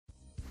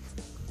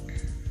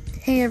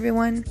Hey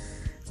everyone,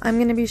 I'm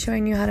going to be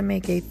showing you how to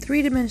make a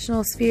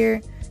three-dimensional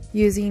sphere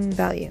using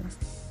value.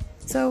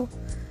 So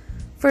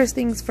first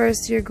things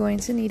first, you're going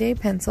to need a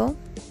pencil,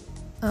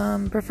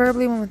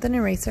 preferably one with an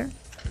eraser.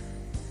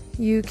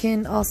 You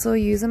can also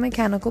use a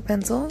mechanical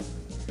pencil.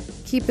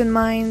 Keep in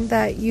mind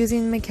that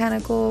using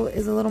mechanical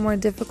is a little more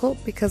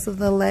difficult because of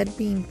the lead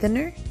being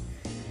thinner,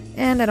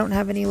 and I don't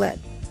have any lead.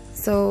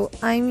 So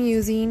I'm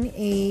using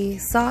a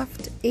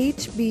soft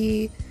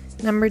HB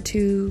number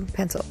 2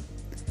 pencil.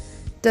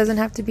 Doesn't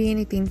have to be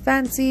anything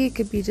fancy, it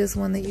could be just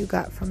one that you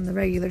got from the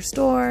regular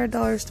store,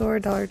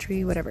 Dollar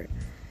Tree, whatever.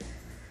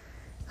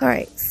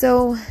 Alright,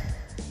 so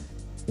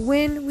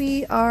when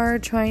we are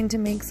trying to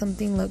make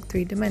something look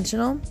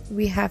three-dimensional,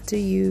 we have to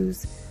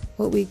use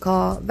what we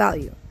call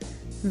value.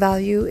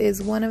 Value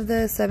is one of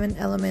the 7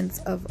 elements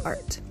of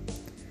art.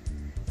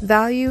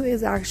 Value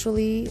is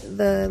actually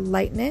the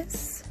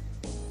lightness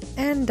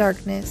and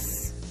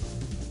darkness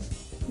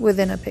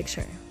within a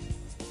picture.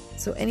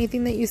 So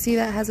anything that you see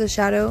that has a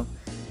shadow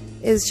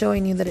is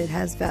showing you that it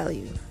has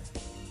value.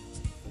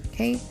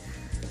 Okay,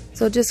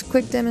 so just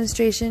quick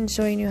demonstration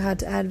showing you how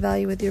to add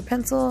value with your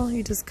pencil.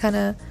 You just kind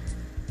of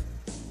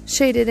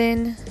shade it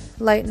in,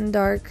 light and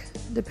dark,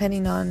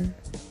 depending on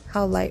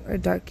how light or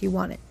dark you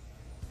want it.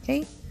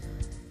 Okay,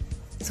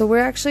 so we're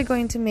actually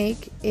going to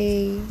make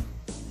a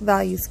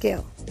value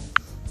scale.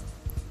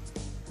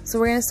 So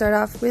we're going to start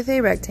off with a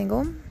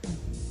rectangle.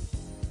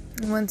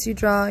 And once you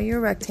draw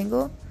your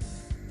rectangle,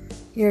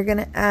 you're going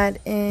to add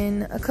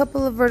in a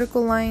couple of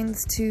vertical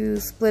lines to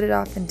split it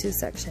off into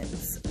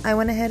sections. I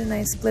went ahead and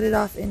I split it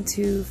off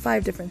into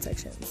 5 different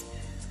sections.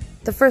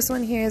 The first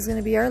one here is going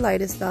to be our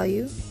lightest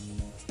value.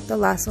 The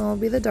last one will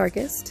be the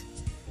darkest.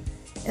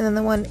 And then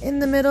the one in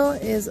the middle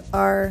is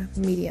our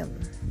medium.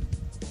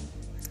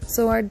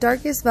 So our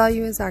darkest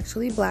value is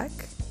actually black.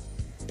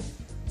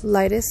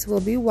 Lightest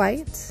will be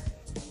white.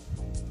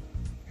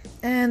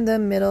 And the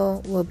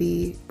middle will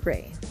be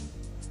gray.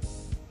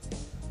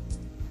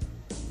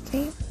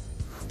 Okay,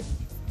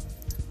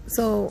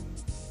 so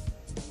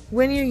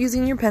when you're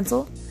using your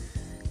pencil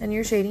and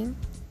you're shading,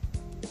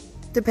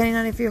 depending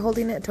on if you're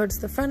holding it towards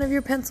the front of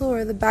your pencil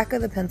or the back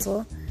of the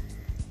pencil,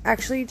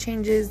 actually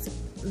changes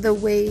the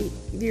way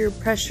your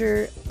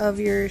pressure of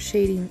your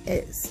shading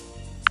is.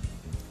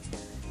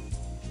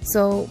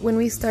 So when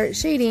we start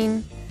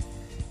shading,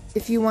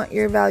 if you want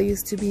your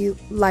values to be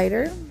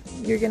lighter,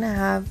 you're going to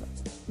have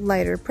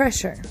lighter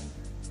pressure.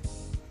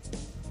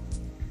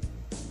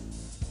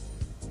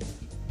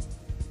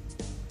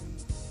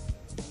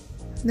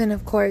 Then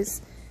of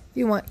course, if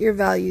you want your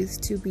values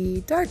to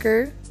be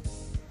darker,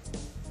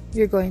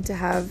 you're going to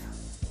have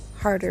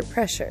harder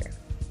pressure.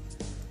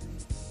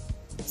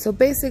 So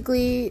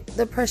basically,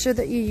 the pressure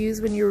that you use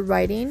when you're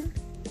writing,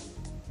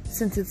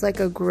 since it's like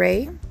a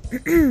gray,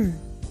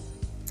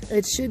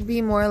 it should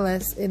be more or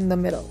less in the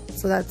middle.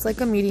 So that's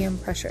like a medium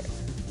pressure.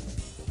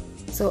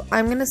 So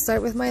I'm going to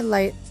start with my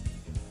light,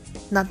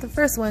 not the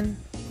first one,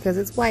 because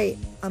it's white.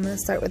 I'm going to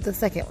start with the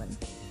second one.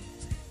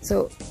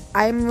 So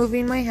I'm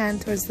moving my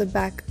hand towards the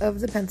back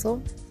of the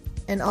pencil,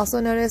 and also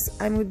notice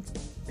I'm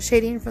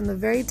shading from the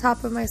very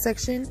top of my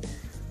section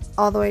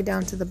all the way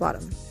down to the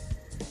bottom.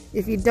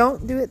 If you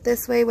don't do it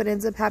this way, what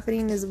ends up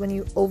happening is when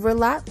you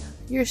overlap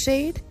your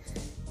shade,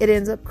 it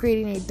ends up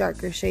creating a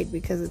darker shade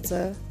because it's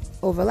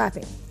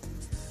overlapping.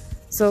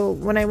 So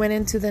when I went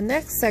into the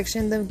next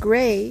section, the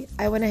gray,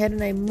 I went ahead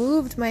and I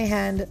moved my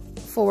hand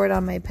forward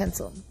on my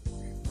pencil.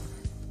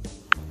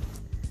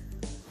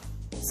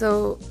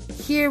 So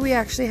here we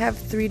actually have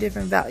 3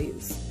 different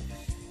values.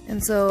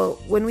 And so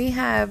when we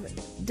have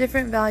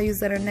different values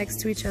that are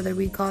next to each other,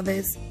 we call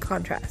this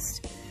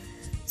contrast.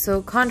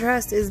 So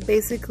contrast is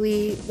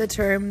basically the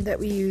term that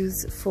we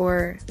use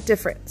for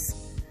difference.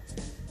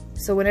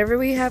 So whenever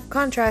we have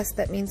contrast,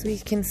 that means we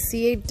can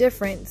see a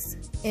difference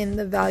in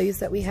the values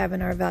that we have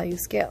in our value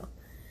scale.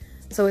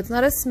 So it's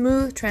not a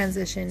smooth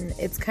transition,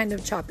 it's kind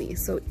of choppy.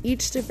 So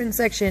each different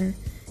section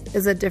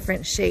is a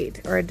different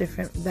shade or a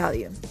different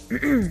value.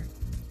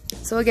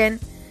 So again,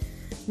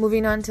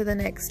 moving on to the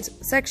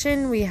next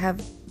section, we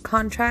have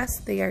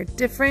contrast. They are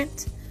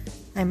different.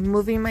 I'm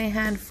moving my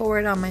hand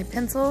forward on my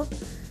pencil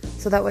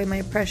so that way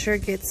my pressure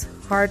gets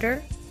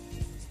harder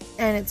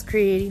and it's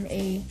creating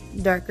a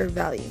darker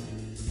value.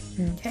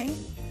 Okay,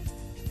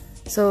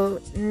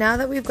 so now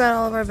that we've got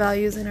all of our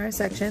values in our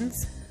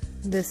sections,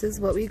 this is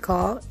what we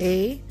call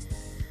a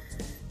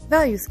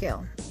value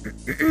scale.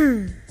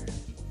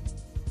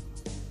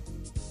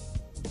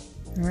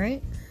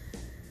 Alright,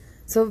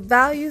 so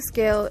value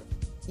scale,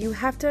 you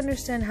have to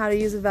understand how to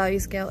use a value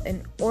scale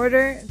in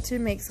order to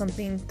make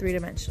something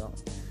three-dimensional.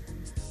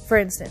 For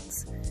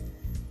instance,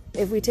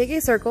 if we take a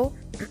circle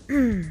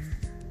and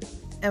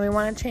we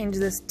want to change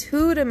this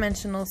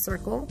 2-dimensional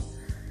circle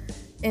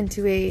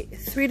into a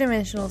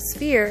 3-dimensional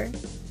sphere,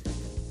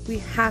 we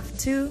have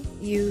to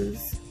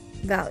use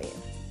value.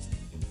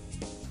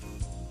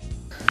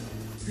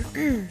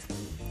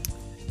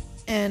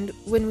 And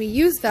when we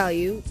use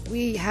value,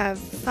 we have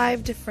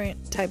 5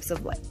 different types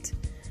of light.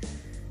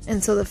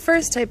 And so the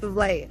first type of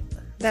light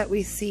that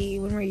we see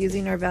when we're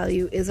using our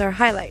value is our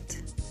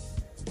highlight.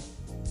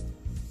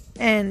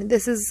 And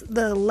this is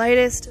the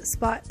lightest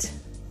spot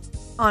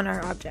on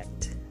our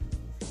object.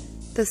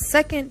 The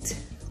second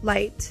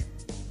light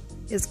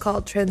is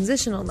called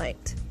transitional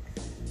light.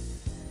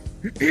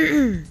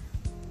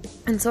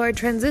 And so our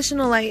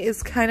transitional light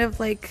is kind of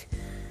like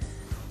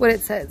what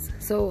it says.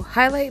 So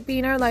highlight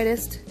being our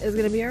lightest is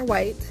going to be our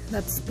white.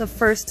 That's the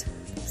first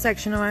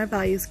section of our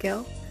value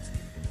scale.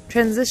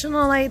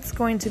 Transitional light's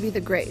going to be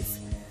the grays.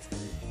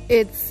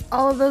 It's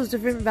all of those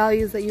different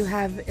values that you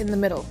have in the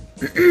middle.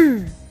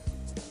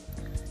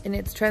 And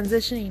it's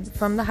transitioning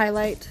from the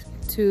highlight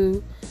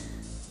to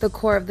the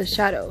core of the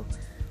shadow,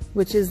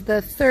 which is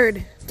the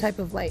third type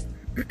of light.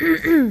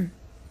 And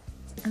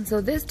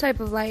so this type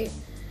of light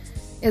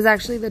is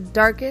actually the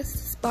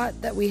darkest spot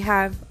that we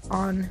have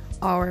on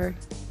our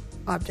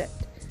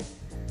object.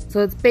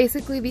 So it's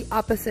basically the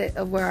opposite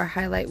of where our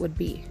highlight would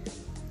be.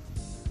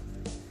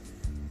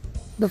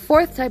 The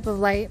fourth type of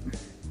light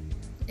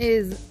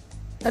is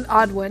an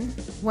odd one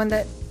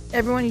that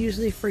everyone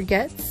usually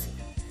forgets,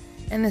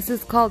 and this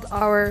is called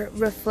our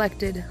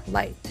reflected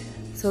light.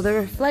 So the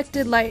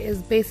reflected light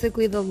is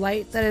basically the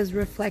light that is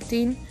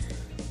reflecting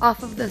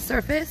off of the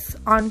surface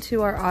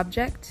onto our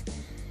object,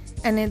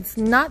 and it's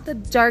not the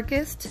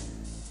darkest,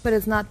 but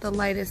it's not the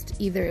lightest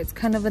either. It's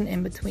kind of an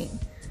in-between.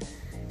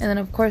 And then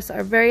of course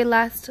our very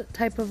last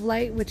type of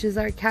light, which is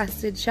our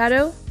casted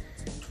shadow.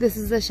 This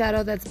is the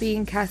shadow that's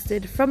being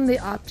casted from the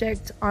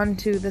object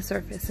onto the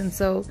surface. And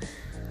so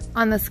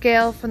on the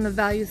scale, from the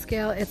value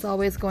scale, it's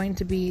always going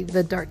to be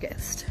the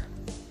darkest.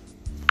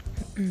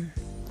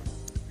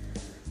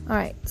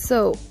 Alright,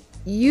 so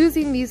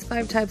using these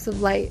 5 types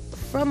of light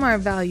from our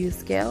value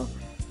scale,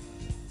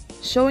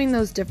 showing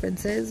those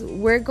differences,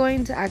 we're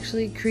going to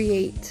actually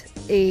create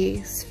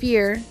a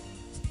sphere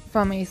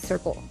from a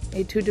circle,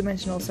 a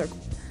 2-dimensional circle.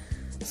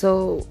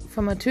 So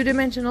from a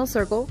 2-dimensional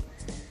circle,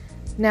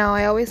 now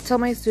I always tell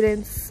my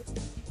students,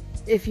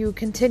 if you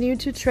continue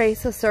to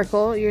trace a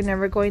circle, you're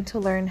never going to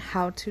learn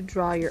how to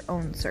draw your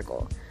own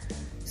circle.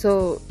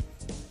 So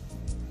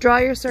draw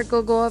your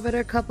circle, go over it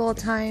a couple of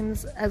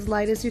times, as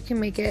light as you can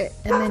make it,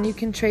 and then you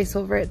can trace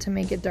over it to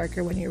make it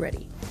darker when you're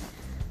ready.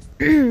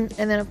 And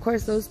then of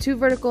course those 2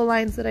 vertical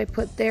lines that I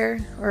put there,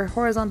 or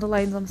horizontal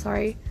lines, I'm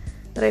sorry,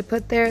 that I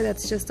put there,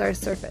 that's just our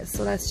surface.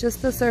 So that's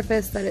just the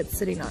surface that it's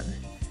sitting on.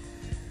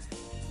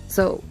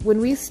 So when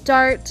we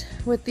start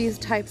with these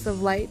types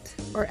of light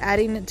or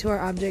adding it to our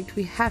object,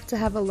 we have to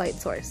have a light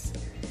source.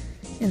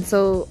 And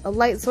so a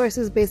light source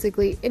is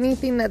basically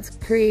anything that's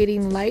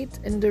creating light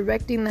and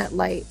directing that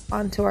light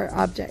onto our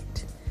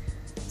object.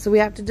 So we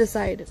have to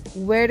decide,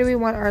 where do we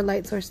want our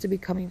light source to be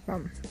coming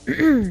from?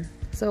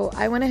 So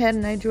I went ahead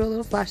and I drew a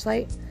little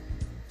flashlight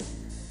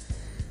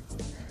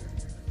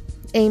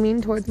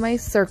aiming towards my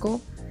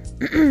circle.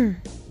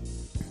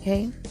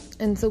 Okay,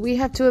 and so we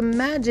have to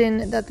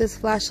imagine that this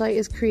flashlight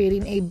is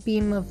creating a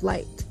beam of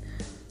light.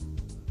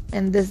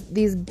 And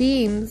these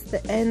beams,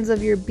 the ends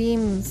of your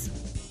beams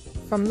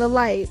from the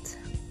light,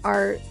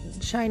 are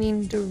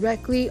shining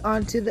directly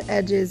onto the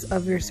edges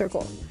of your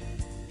circle.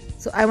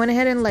 So I went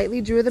ahead and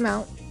lightly drew them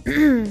out.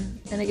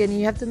 And again,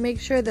 you have to make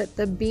sure that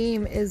the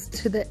beam is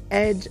to the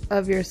edge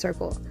of your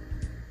circle.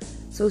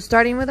 So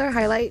starting with our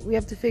highlight, we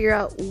have to figure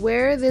out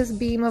where this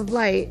beam of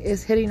light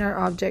is hitting our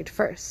object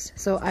first.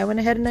 So I went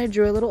ahead and I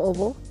drew a little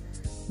oval,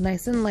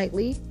 nice and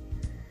lightly,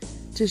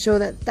 to show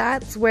that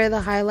that's where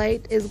the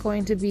highlight is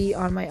going to be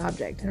on my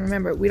object. And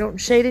remember, we don't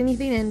shade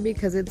anything in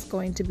because it's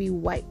going to be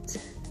white.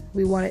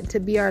 We want it to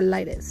be our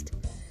lightest.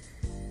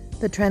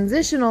 The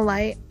transitional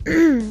light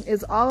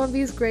is all of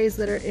these grays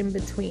that are in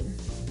between.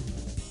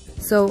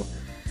 So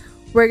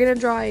we're going to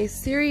draw a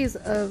series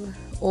of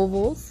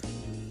ovals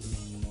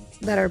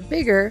that are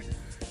bigger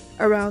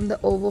around the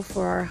oval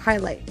for our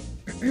highlight.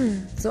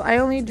 So I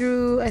only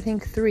drew, I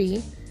think,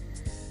 3.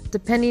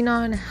 Depending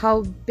on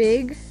how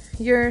big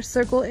your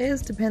circle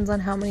is, depends on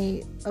how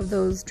many of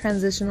those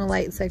transitional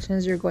light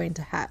sections you're going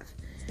to have.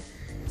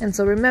 And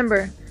so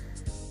remember,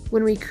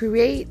 when we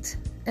create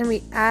and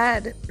we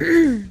add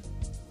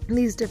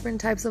these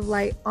different types of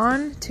light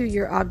onto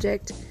your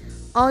object,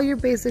 all you're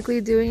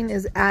basically doing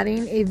is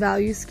adding a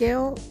value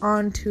scale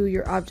onto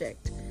your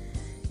object.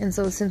 And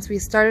so since we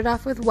started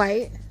off with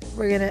white,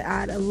 we're going to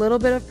add a little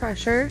bit of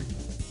pressure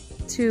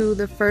to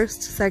the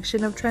first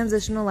section of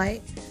transitional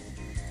light,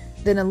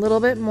 then a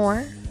little bit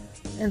more.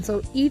 And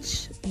so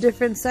each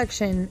different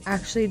section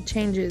actually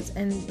changes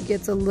and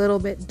gets a little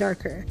bit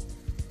darker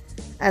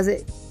as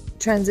it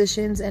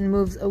transitions and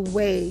moves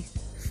away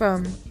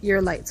from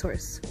your light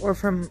source or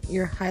from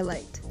your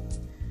highlight.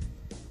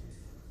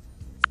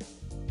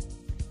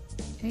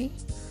 Okay.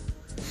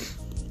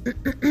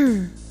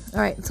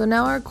 Alright, so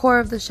now our core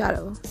of the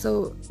shadow.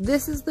 So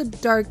this is the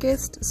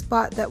darkest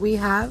spot that we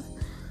have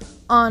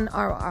on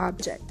our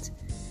object.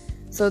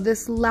 So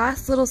this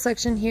last little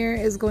section here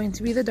is going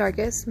to be the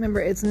darkest. Remember,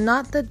 it's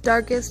not the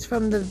darkest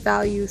from the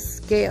value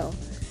scale.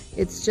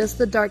 It's just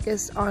the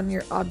darkest on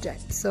your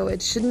object. So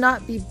it should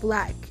not be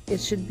black. It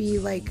should be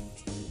like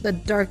the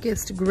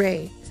darkest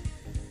gray.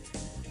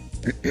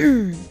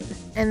 And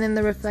then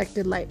the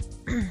reflected light.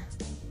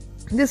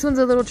 This one's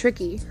a little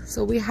tricky,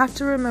 so we have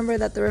to remember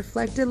that the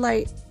reflected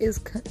light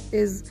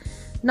is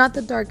not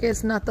the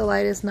darkest, not the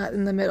lightest, not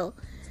in the middle.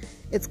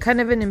 It's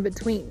kind of an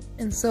in-between.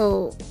 And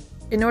so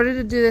in order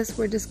to do this,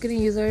 we're just going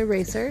to use our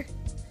eraser,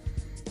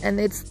 and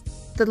it's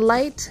the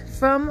light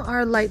from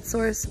our light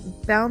source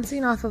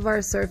bouncing off of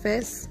our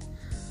surface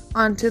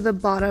onto the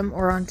bottom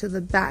or onto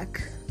the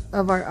back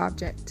of our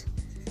object.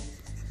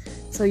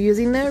 So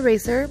using the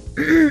eraser,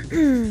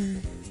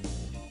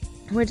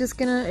 we're just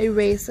gonna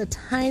erase a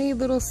tiny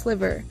little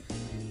sliver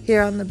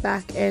here on the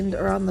back end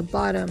or on the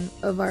bottom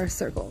of our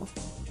circle.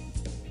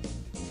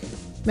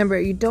 Remember,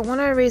 you don't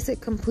want to erase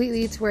it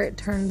completely to where it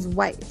turns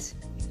white.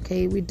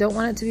 Okay, we don't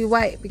want it to be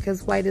white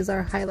because white is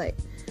our highlight.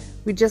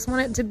 We just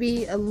want it to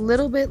be a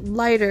little bit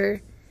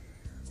lighter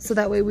so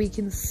that way we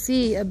can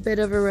see a bit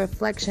of a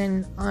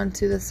reflection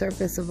onto the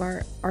surface of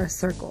our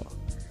circle.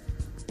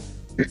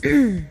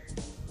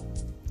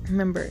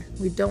 Remember,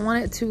 we don't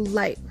want it too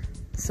light,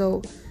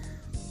 so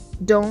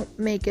don't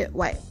make it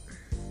white.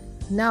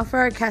 Now for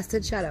our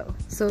casted shadow.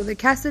 So the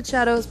casted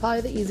shadow is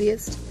probably the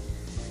easiest.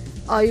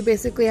 All you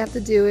basically have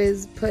to do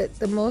is put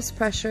the most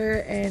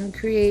pressure and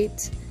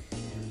create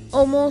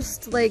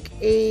almost like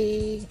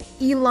a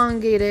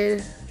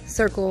elongated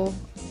circle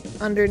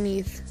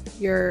underneath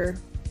your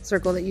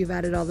circle that you've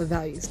added all the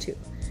values to.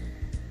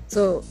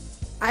 So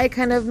I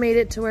kind of made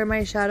it to where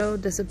my shadow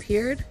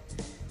disappeared.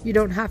 You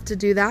don't have to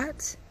do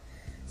that,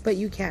 but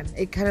you can.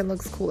 It kind of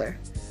looks cooler.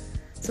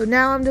 So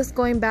now I'm just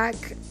going back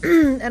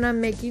and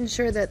I'm making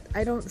sure that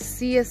I don't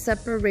see a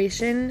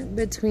separation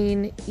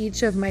between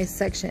each of my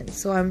sections.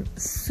 So I'm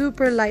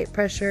super light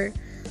pressure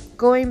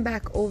going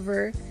back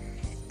over,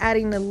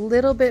 adding a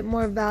little bit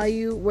more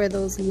value where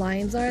those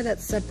lines are that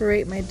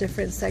separate my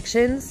different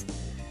sections,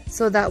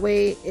 so that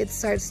way it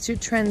starts to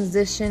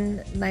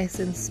transition nice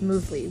and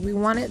smoothly. We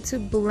want it to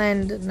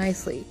blend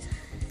nicely.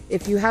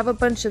 If you have a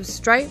bunch of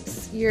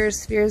stripes, your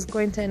sphere is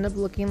going to end up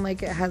looking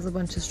like it has a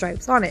bunch of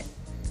stripes on it.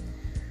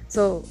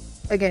 So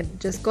again,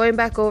 just going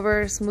back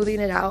over, smoothing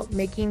it out,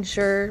 making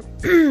sure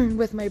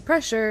with my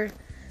pressure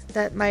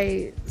that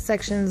my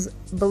sections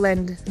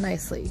blend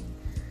nicely.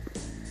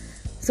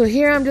 So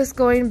here I'm just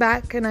going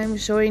back and I'm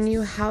showing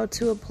you how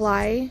to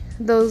apply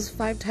those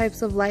 5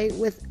 types of light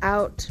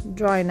without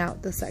drawing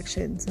out the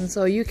sections. And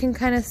so you can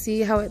kind of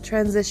see how it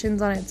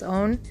transitions on its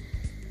own.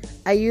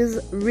 I use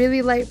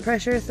really light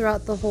pressure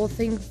throughout the whole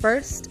thing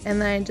first,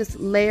 and then I just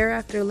layer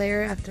after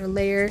layer after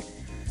layer,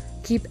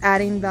 keep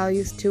adding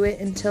values to it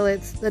until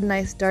it's the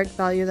nice dark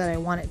value that I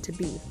want it to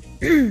be.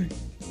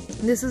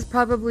 This is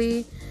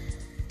probably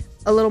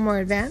a little more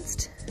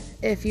advanced.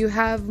 If you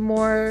have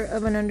more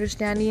of an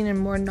understanding and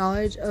more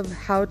knowledge of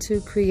how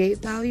to create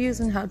values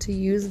and how to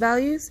use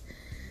values,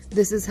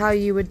 this is how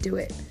you would do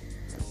it.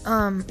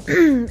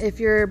 If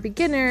you're a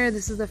beginner,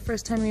 this is the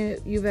first time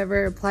you've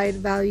ever applied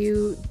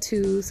value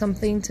to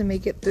something to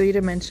make it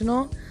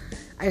 3-dimensional,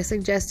 I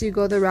suggest you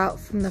go the route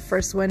from the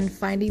first one,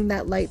 finding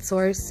that light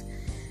source,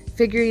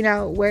 figuring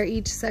out where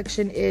each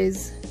section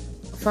is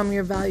from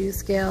your value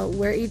scale,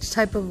 where each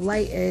type of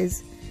light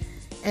is,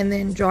 and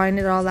then drawing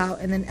it all out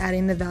and then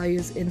adding the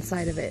values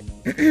inside of it.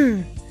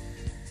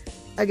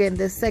 Again,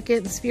 this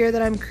second sphere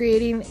that I'm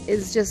creating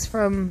is just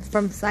from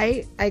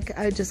sight. I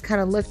just kind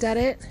of looked at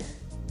it,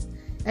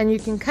 and you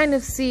can kind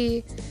of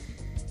see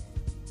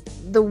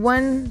the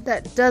one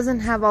that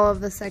doesn't have all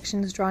of the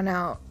sections drawn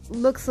out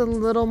looks a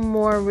little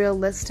more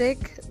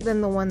realistic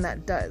than the one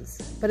that does.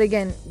 But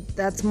again,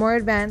 that's more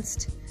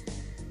advanced.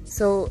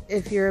 So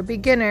if you're a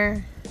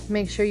beginner,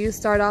 make sure you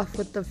start off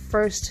with the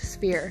first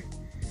sphere,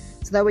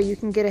 so that way you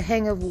can get a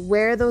hang of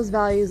where those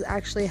values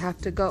actually have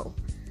to go.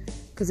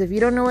 Because if you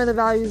don't know where the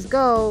values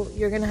go,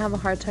 you're going to have a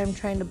hard time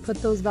trying to put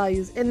those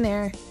values in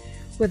there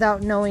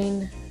without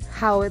knowing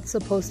how it's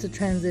supposed to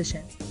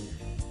transition.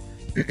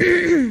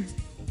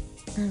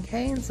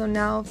 Okay, and so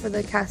now for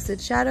the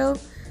casted shadow.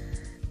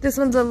 This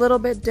one's a little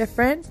bit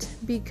different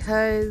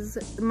because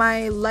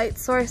my light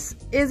source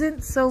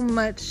isn't so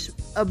much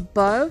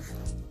above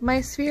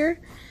my sphere.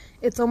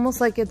 It's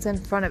almost like it's in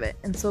front of it,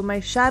 and so my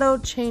shadow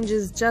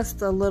changes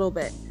just a little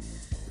bit.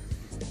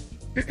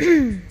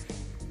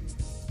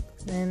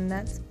 And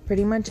that's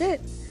pretty much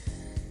it.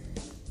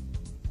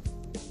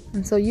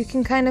 And so you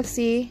can kind of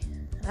see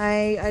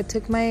I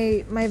took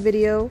my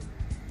video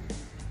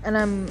and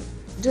I'm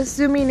just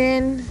zooming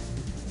in,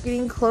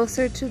 getting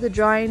closer to the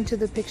drawing, to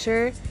the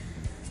picture,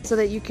 so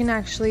that you can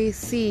actually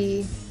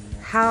see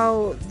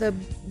how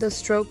the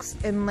strokes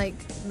and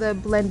like the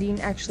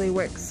blending actually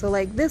works. So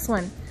like this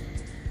one,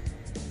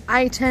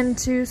 I tend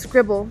to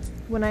scribble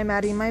when I'm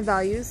adding my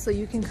values, so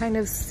you can kind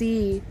of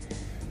see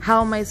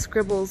how my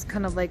scribbles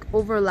kind of like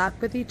overlap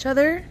with each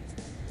other.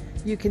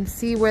 You can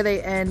see where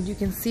they end, you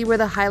can see where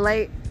the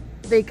highlight,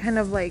 they kind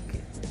of like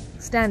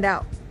stand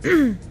out.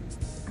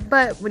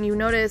 But when you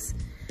notice,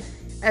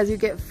 as you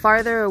get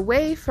farther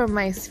away from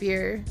my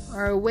sphere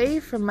or away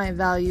from my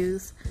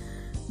values,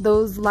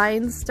 those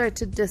lines start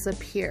to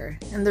disappear.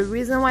 And the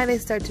reason why they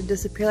start to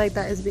disappear like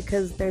that is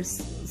because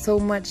there's so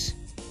much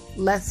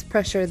less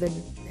pressure than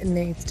it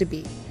needs to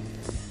be.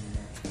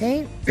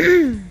 Okay,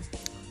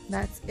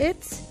 that's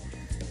it.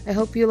 I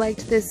hope you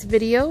liked this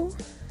video.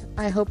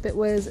 I hope it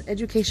was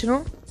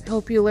educational. I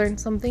hope you learned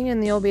something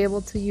and you'll be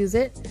able to use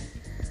it.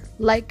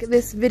 Like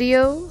this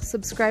video,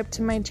 subscribe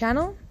to my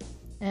channel,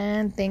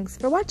 and thanks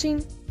for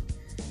watching.